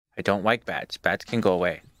I don't like bats. Bats can go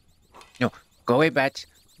away. No, go away, bats.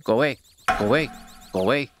 Go away. Go away. Go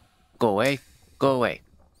away. Go away. Go away.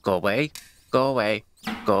 Go away. Go away.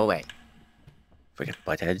 Go away. Freaking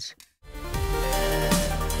buttheads.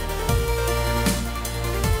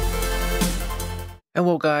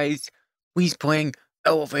 Hello, guys. We's playing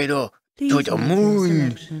Elevator to the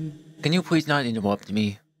Moon. Can you please not interrupt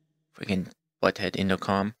me? Freaking butthead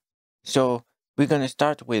intercom. So, we're gonna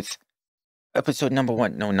start with episode number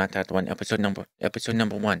 1. No, not that one. Episode number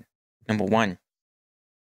 1. Number one.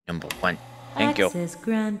 Thank you. Access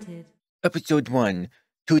granted. Episode 1,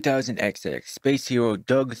 2000XX. Space hero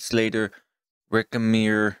Doug Slater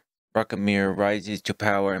Rackamere rises to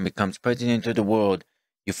power and becomes president of the world.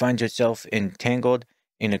 You find yourself entangled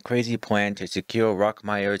in a crazy plan to secure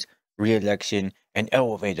Rockmeyer's re-election and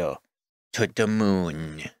elevator to the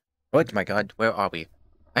moon. Oh my god, where are we?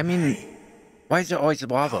 I mean, why is there always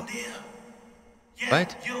lava?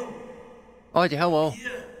 What? Oh, hello.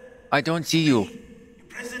 I don't see you.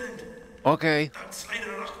 President. Okay. Doug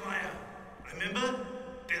Slater Rockmeyer. Remember?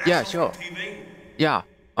 Yeah, sure. TV. Yeah.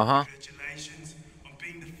 Uh-huh. Congratulations on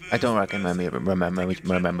being the first I don't person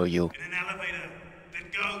remember you. in an elevator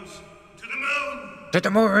that goes to the moon. To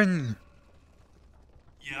the moon!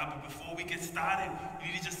 Yeah, but before we get started,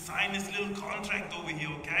 you need to just sign this little contract over here,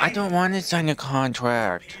 okay? I don't want to sign a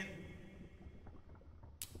contract.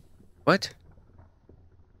 What?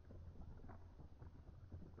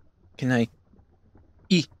 Can I...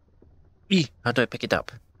 How do I pick it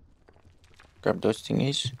up? Grab those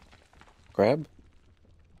thingies. Grab.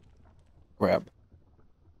 Look on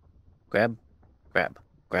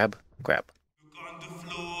the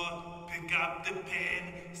floor, pick up the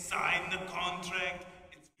pen, sign the contract.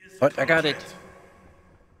 It's What? I got it.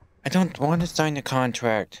 I don't want to sign the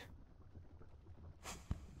contract.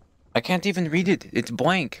 I can't even read it. It's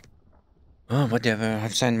blank. Oh, whatever.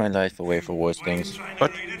 I've signed my life away for worse What are you things. trying to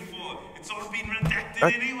What? read it for? It's all been redacted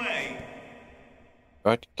What? anyway.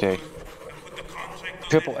 Okay. Put the contract on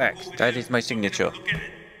Triple that X. over That there. is my signature. Look at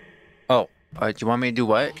it. Oh, do you want me to do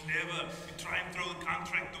what? Clever. You try and throw the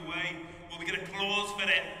contract away. Well, we get a clause for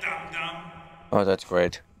that, dum-dum. Oh, that's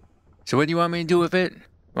great. So what do you want me to do with it?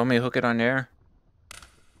 Want me to hook it on there?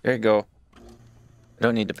 There you go. I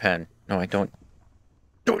don't need the pen. No, I don't.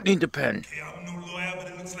 Don't need the pen. Okay, I'm no lawyer, but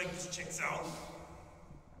it looks like this checks out.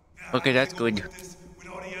 Okay, that's good. With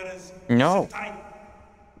all the others. No. Sit tight.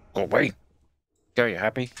 Go away. Are you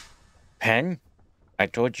happy? Pen? I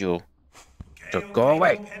told you. Okay, So go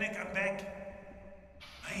away. No panic, I'm back.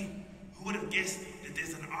 Hey, who would have guessed that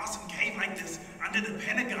there's an awesome cave like this under the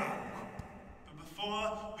Pentagon? But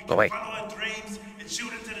before we Go can away. follow our dreams and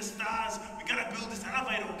shoot into the stars, we gotta build this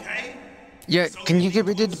elevator, okay? Yeah, So can we you need get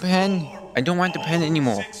rid of the pen? I don't want the pen all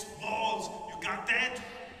anymore. 6 walls. You got that?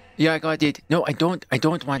 Yeah, I got it. No, I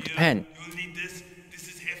don't want the pen. You'll need this. This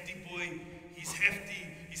is Hefty Boy. He's hefty,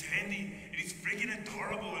 he's handy, and he's freaking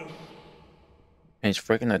adorable. And it's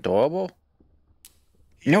freaking adorable.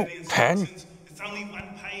 Here No, are the pen? instructions. It's only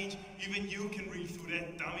 1 page. Even you can read through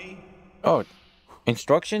that, dummy. Oh,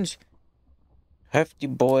 instructions? Hefty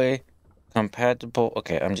Boy, compatible.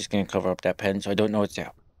 Okay, I'm just gonna cover up that pen so I don't know what's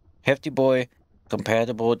there. Hefty Boy,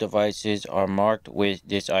 compatible devices are marked with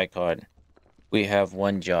this icon. We have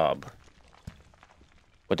one job.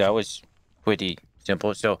 But that was pretty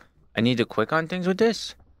simple. So I need to click on things with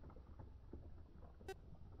this?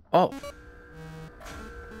 Oh.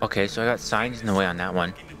 Okay, so I got signs in the way on that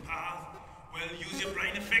one. In the path. Well, use your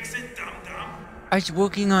brain to fix it, dum-dum. I was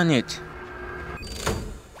working on it.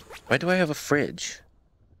 Why do I have a fridge?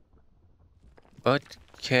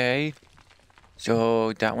 Okay.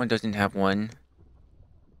 So that one doesn't have one.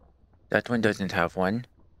 That one doesn't have one.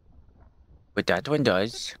 But that one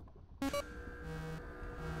does.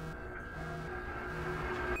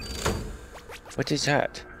 What is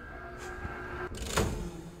that?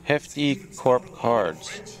 Hefty Corp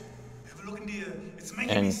cards. Have a look in there. It's making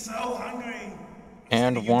And- me so hungry.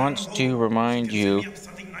 And wants to remind you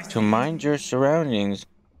to mind your surroundings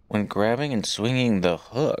when grabbing and swinging the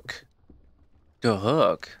hook. The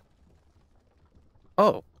hook?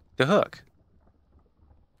 Oh, the hook.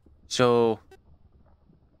 So...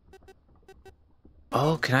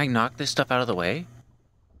 Oh, can I knock this stuff out of the way?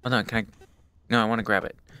 Hold on, can I... No, I want to grab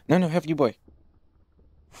it. No, Hefty Boy.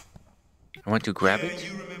 I want to grab it.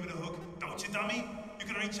 You remember the hook, don't you, dummy? You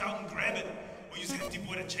can reach out and grab it. Or use Hefty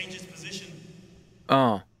Boy to change his position.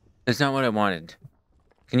 Oh, that's not what I wanted.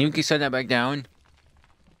 Can you set that back down?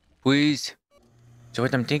 Please? So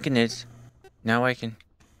what I'm thinking is, now I can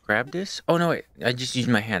grab this? Oh, no, wait. I just use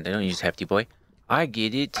my hand. I don't use Hefty Boy. I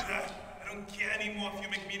get it. I don't care anymore if you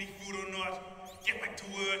make me any food or not. Get back to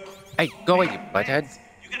work. Hey, go away, you butthead.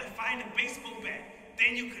 You gotta find a baseball bat.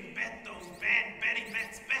 Then you can bet those bad Betty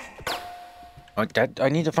bets back. Oh, I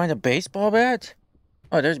need to find a baseball bat?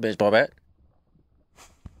 Oh, there's a baseball bat.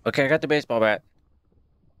 Okay, I got the baseball bat.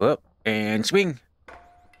 Whoop, and swing.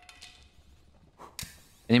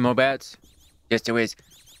 Any more bats? Yes, there is.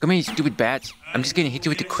 Come here, you stupid bats. I'm just gonna hit you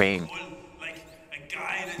with the crane. Like a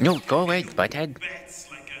guy that No, go away, butthead. bets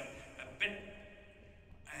like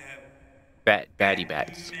a Batty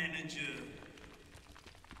bats. manager.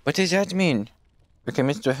 What does that mean? Okay,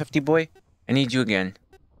 Mr. Hefty Boy, I need you again.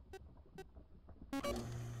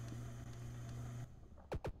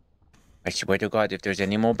 I swear to God, if there's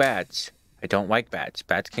any more bats. I don't like bats.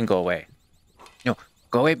 Bats can go away. No,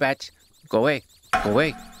 go away, bats. Go away. Go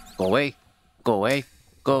away. Go away. Go away.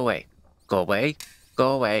 Go away. Go away.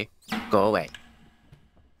 Go away. Go away.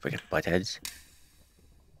 Freaking buttheads.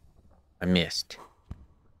 I missed.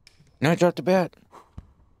 No, I dropped the bat.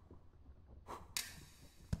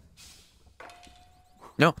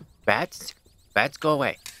 No, bats. Bats go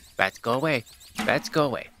away. Bats go away. Bats go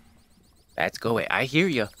away. Bats go away. I hear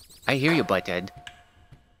you. I hear you, butthead.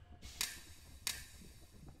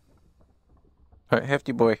 Alright,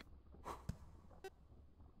 Hefty Boy.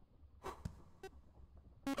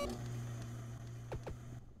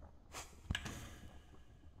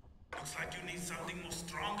 Looks like you need something more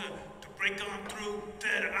stronger to break on through to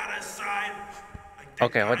the other side. Like that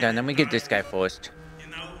Okay, hold guy on. Let me get this guy first. You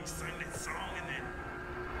know, he sang that song and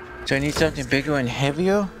then So I need something bigger and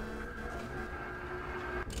heavier?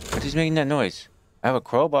 What is making that noise? I have a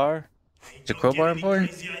crowbar. Is a crowbar important?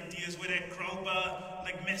 crazy ideas with that crowbar,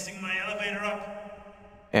 like messing my elevator up.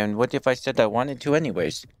 And what if I said I wanted to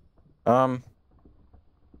anyways?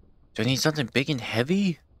 Do I need something big and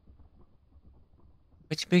heavy?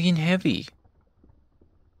 What's big and heavy?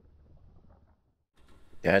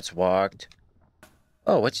 That's walked.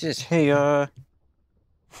 Oh, what's this? Hey,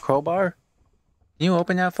 crowbar? Can you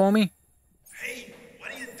open that for me? Hey,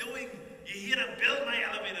 what are you doing? You're here to build my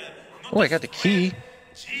elevator. Not Oh, I to got the sweat. key.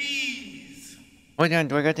 Jeez. Hold on,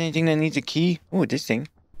 do I got anything that needs a key? Oh, this thing.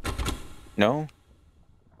 No?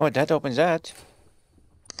 Oh, that opens that.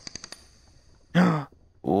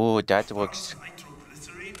 Oh, that works.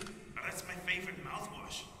 Nitroglycerine? Oh, that's my favorite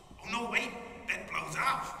mouthwash. Oh, no, wait. That blows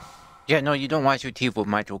up. Yeah, no, you don't wash your teeth with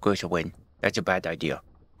nitroglycerin. That's a bad idea.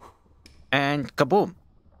 And kaboom!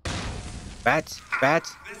 Bats,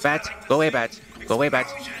 bats, bats, go away, bats. Go away,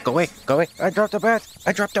 bats. Go away, go away. I dropped the bat.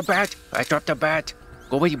 I dropped the bat. I dropped the bat.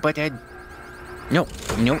 Go away, you butthead. No,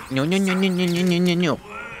 no, no, no, no, no, no, no, no, no, no.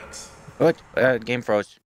 Works. What? Game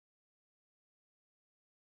froze.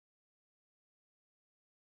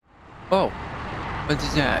 Oh, what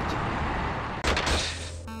is that?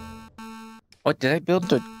 What did I build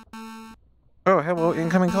the? Oh, hello,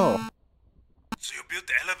 incoming call. So you built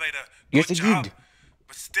the elevator. Yes, Good I job. did.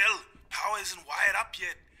 But still, power isn't wired up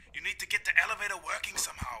yet. You need to get the elevator working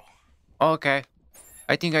somehow. Okay,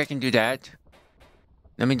 I think I can do that.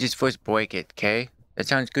 Let me just first break it, okay? That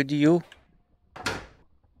sounds good to you?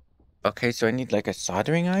 Okay, so I need like a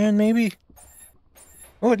soldering iron, maybe?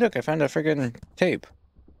 Oh, look, I found a friggin' tape.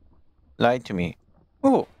 Lied to me.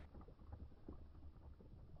 Oh.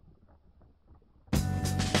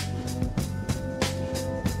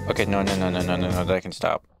 Okay, no, that can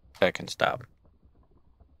stop. That can stop.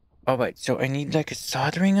 Alright, so I need like a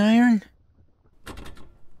soldering iron?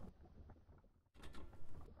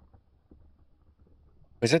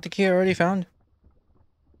 Was that the key I already found?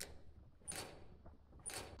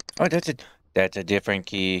 Oh, that's a different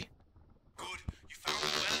key. Good. You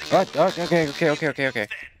found the welding. Oh, okay.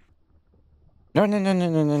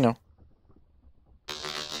 No.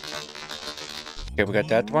 Okay, we got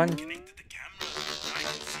that one. Connected the camera. I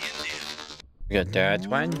can see in there. We got that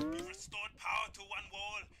one. You've restored power to one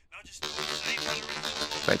wall. Now just do the same for the rest of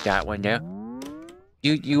the wall. Got that one there.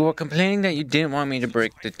 You were complaining that you didn't want me to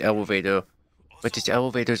break the elevator, but this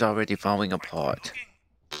elevator's already falling apart.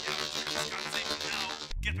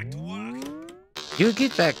 Get back to work. You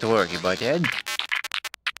get back to work, you butthead.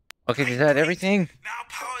 Okay, is that everything? Now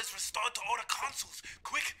power is restored to all the consoles.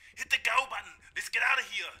 Quick, hit the go button. Let's get out of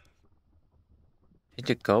here. Hit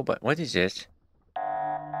the go, but what is this?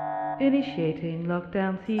 Initiating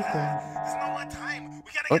lockdown sequence. There's no more time.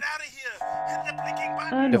 We gotta get out of here. Hit the blinking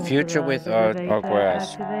button. Unauthorized future with our elevator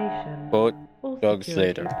grass. activation. Quote, All Doug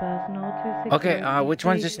security Slater. personnel to Okay, security which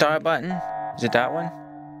one's the station. start button? Is it that one?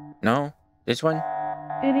 No? This one?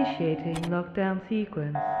 Initiating lockdown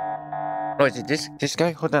sequence. Oh, is it this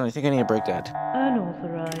guy? Hold on, I think I need to break that.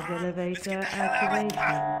 Unauthorized elevator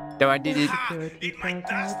activation. No, I did it. Security Eat my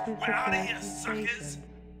personnel dust. to We're out of here, security suckers. station.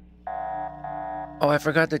 Oh, I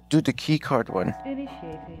forgot to do the key card one.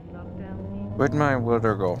 Initiating lockdown sequence. Where'd my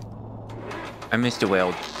welder go? I missed the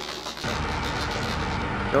weld.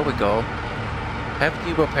 There we go.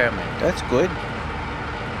 Hefty repairman. That's good.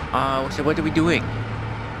 So what are we doing?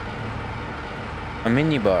 A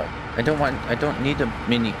mini bar. I don't need a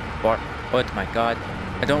mini bar. Oh my god.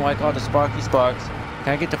 I don't like all the sparky sparks.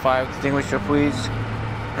 Can I get the fire extinguisher, please?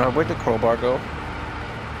 Where'd the crowbar go?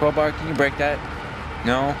 Crowbar, can you break that?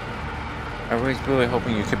 No? I was really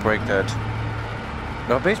hoping you could break that.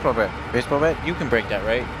 No, baseball bat. Baseball bat, you can break that,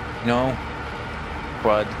 right? No?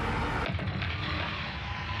 Crud.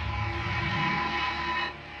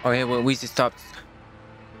 Okay, well, at least it stopped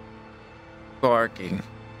barking.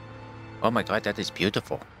 Oh my god, that is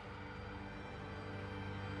beautiful.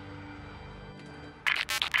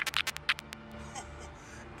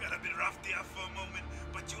 Got a bit rough there for a moment,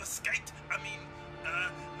 but you escaped. I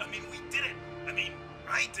mean, we did it.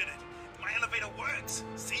 I did it. My elevator works.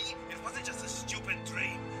 See? It wasn't just a stupid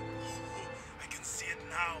dream. I can see it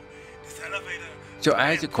now. This elevator... So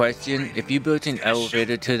I have a question. If you built an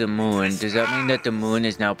elevator to the moon, does that mean that the moon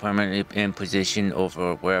is now permanently in position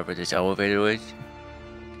over wherever this elevator is?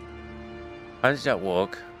 How does that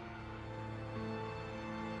work?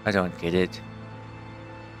 I don't get it.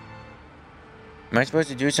 Am I supposed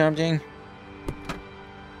to do something?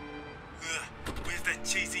 Where's that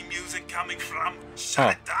cheesy music coming from?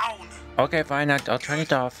 Shut it down. Okay, fine. I'll turn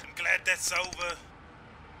it off. I'm glad that's over.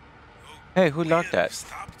 Hey, who locked that?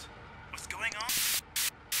 Stopped. What's going on?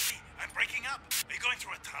 Hey, I'm breaking up. Are you going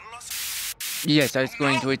through a tunnel or something? Yes, I was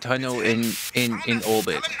going through a tunnel in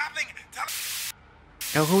orbit. Tell him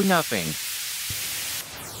nothing. No, who nothing?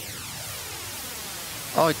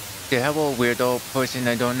 Oh, the hello weirdo person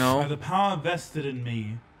I don't By know. the power vested in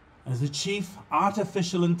me as the Chief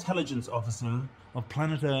Artificial Intelligence Officer of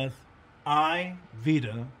planet Earth, I,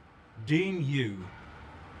 Vida, deem you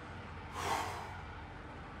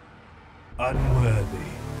unworthy.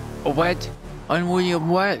 What? Unworthy of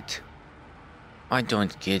what? I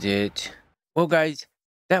don't get it. Well, guys,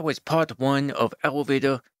 that was part 1 of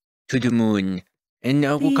Elevator to the Moon. And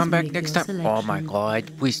we'll Please come back make next your time. Oh my selection.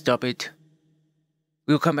 god, please stop it.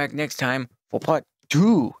 We'll come back next time for part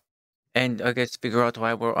 2. And I guess figure out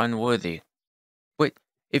why we're unworthy. But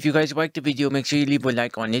if you guys liked the video, make sure you leave a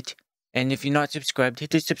like on it. And if you're not subscribed, hit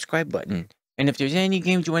the subscribe button. And if there's any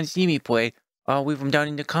games you want to see me play, I'll leave them down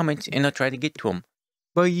in the comments and I'll try to get to them.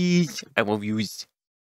 Bye! I love yous.